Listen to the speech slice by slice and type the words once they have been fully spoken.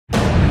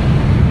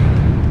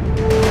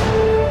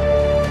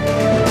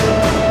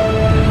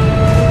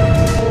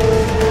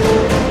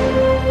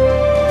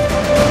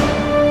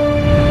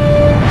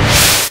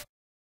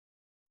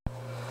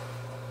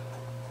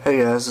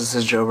Hey guys, this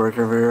is Jailbreak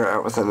here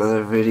out with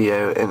another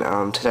video,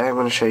 and today I'm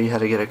going to show you how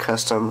to get a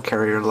custom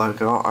carrier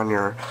logo on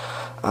your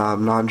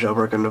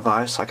non-jailbroken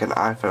device, like an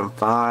iPhone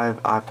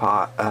 5,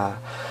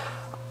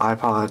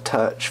 iPod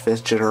Touch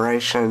 5th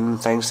generation,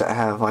 things that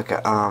have like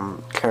a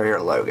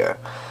carrier logo.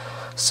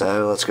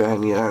 So let's go ahead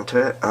and get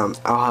into it.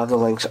 I'll have the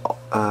links,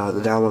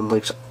 the download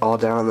links all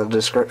down in the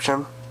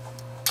description.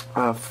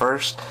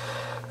 First,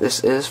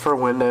 this is for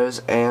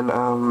Windows and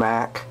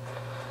Mac.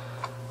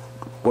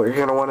 What you're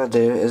going to want to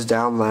do is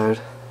download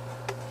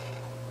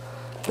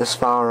this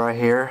file right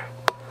here,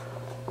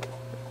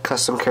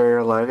 custom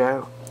carrier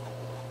logo.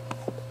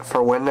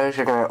 For Windows,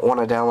 you're going to want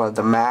to download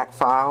the Mac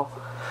file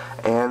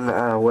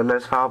and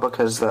Windows file,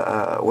 because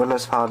the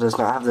Windows file does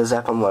not have the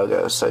Zeppelin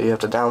logo, so you have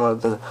to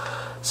download the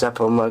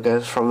Zeppelin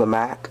logos from the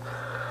Mac.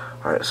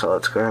 Alright, so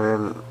let's go ahead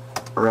and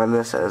run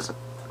this as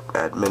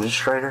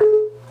administrator.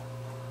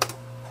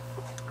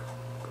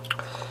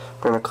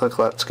 I'm going to click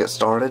Let's Get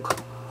Started.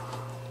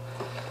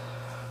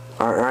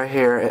 Alright, right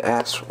here it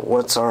asks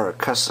what's our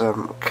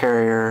custom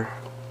carrier,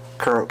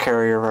 current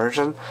carrier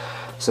version.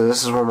 So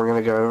this is when we're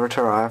going to go over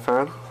to our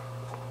iPhone.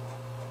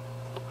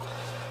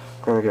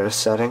 We're going to go to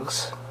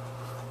Settings,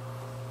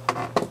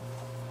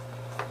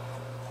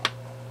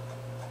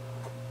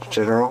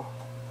 General,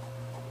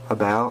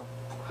 About,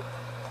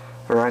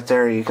 and right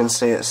there you can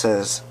see it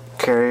says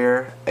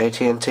Carrier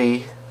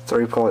AT&T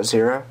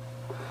 3.0.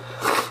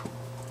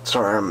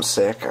 Sorry, I'm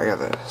sick. I got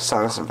a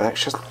sinus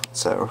infection,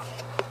 so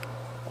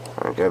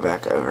I'm going to go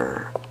back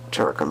over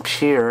to our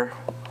computer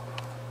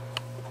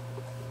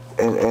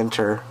and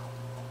enter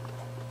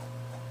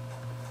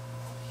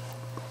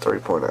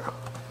 3.0.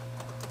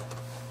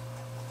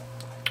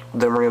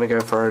 Then we're going to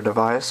go for our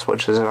device,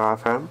 which is an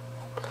iPhone,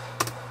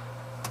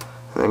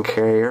 and then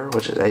carrier,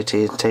 which is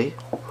AT&T. Then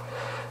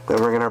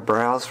we're going to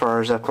browse for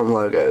our Zeppelin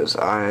logos.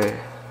 I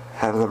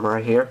have them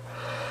right here.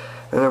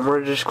 And then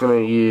we're just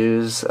going to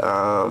use,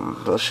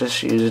 let's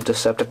just use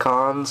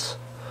Decepticons.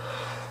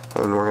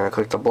 And we're going to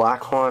click the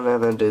black one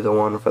and then do the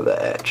one for the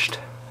etched.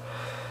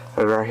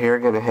 And right here,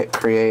 going to hit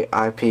create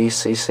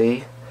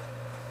IPCC.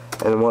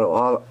 And what it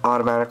will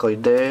automatically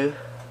do,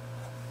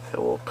 it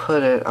will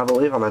put it, I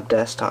believe, on a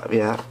desktop.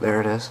 Yeah,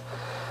 there it is.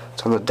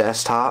 It's on the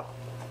desktop.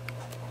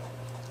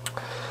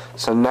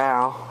 So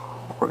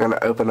now we're going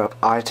to open up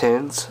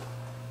iTunes.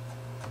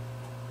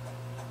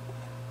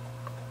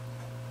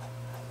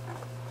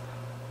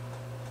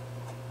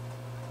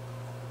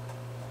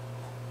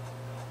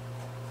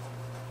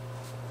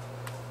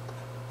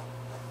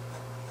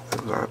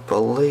 I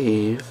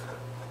believe,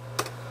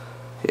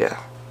 yeah.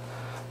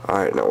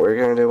 Alright, now what we're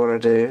going to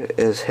want to do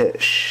is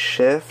hit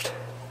Shift,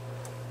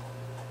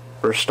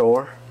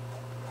 Restore.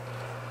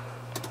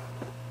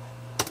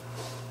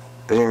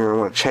 And you're going to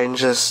want to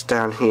change this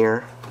down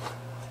here.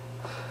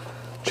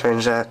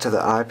 Change that to the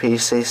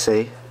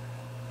IPCC.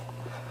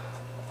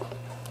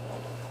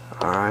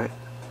 Alright.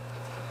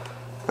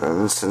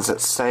 And since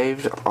it's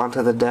saved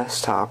onto the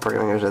desktop, we're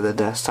going to go to the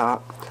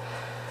desktop.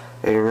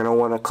 And you're going to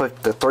want to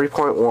click the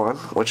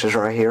 3.1, which is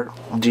right here.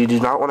 You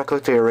do not want to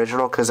click the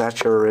original, because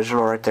that's your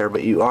original right there,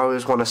 but you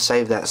always want to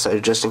save that, so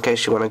just in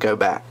case you want to go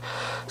back.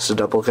 So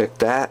double click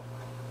that,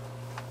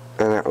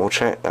 and that will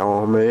change, that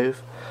will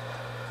move.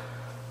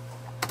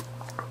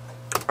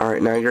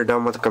 Alright, now you're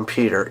done with the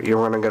computer.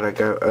 You're going to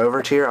go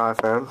over to your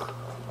iPhone.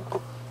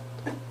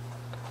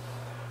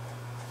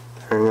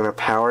 You're going to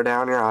power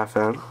down your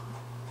iPhone.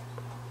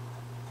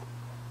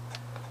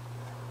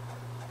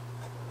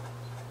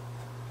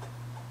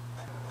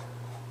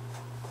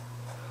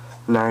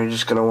 Now you're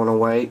just going to want to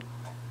wait.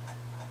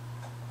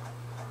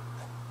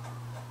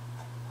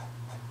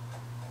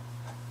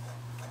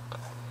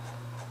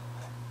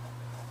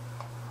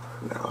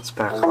 Now it's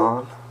back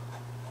on.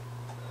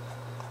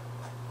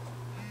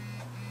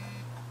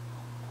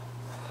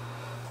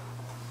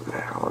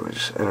 Now let me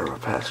just enter my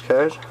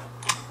passcode.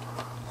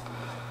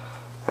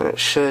 And it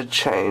should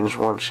change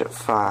once it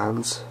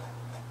finds.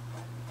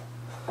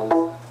 If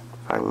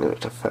I can get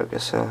it to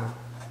focus in.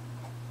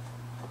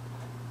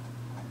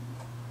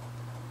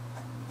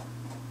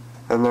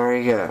 And there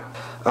you go.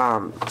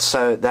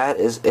 So that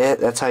is it.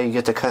 That's how you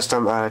get the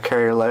custom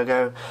carrier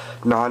logo,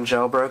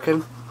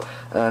 non-jailbroken.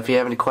 If you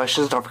have any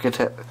questions, don't forget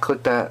to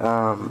click that.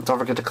 Don't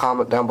forget to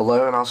comment down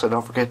below, and also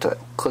don't forget to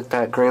click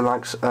that green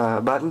likes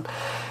button.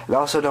 And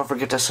also don't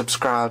forget to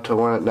subscribe to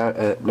when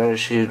it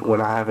notice you when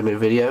I have a new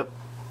video.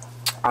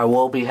 I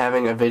will be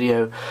having a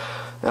video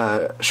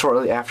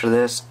shortly after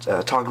this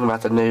talking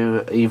about the new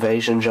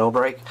Evasion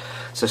jailbreak.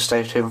 So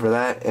stay tuned for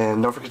that,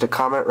 and don't forget to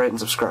comment, rate, and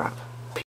subscribe.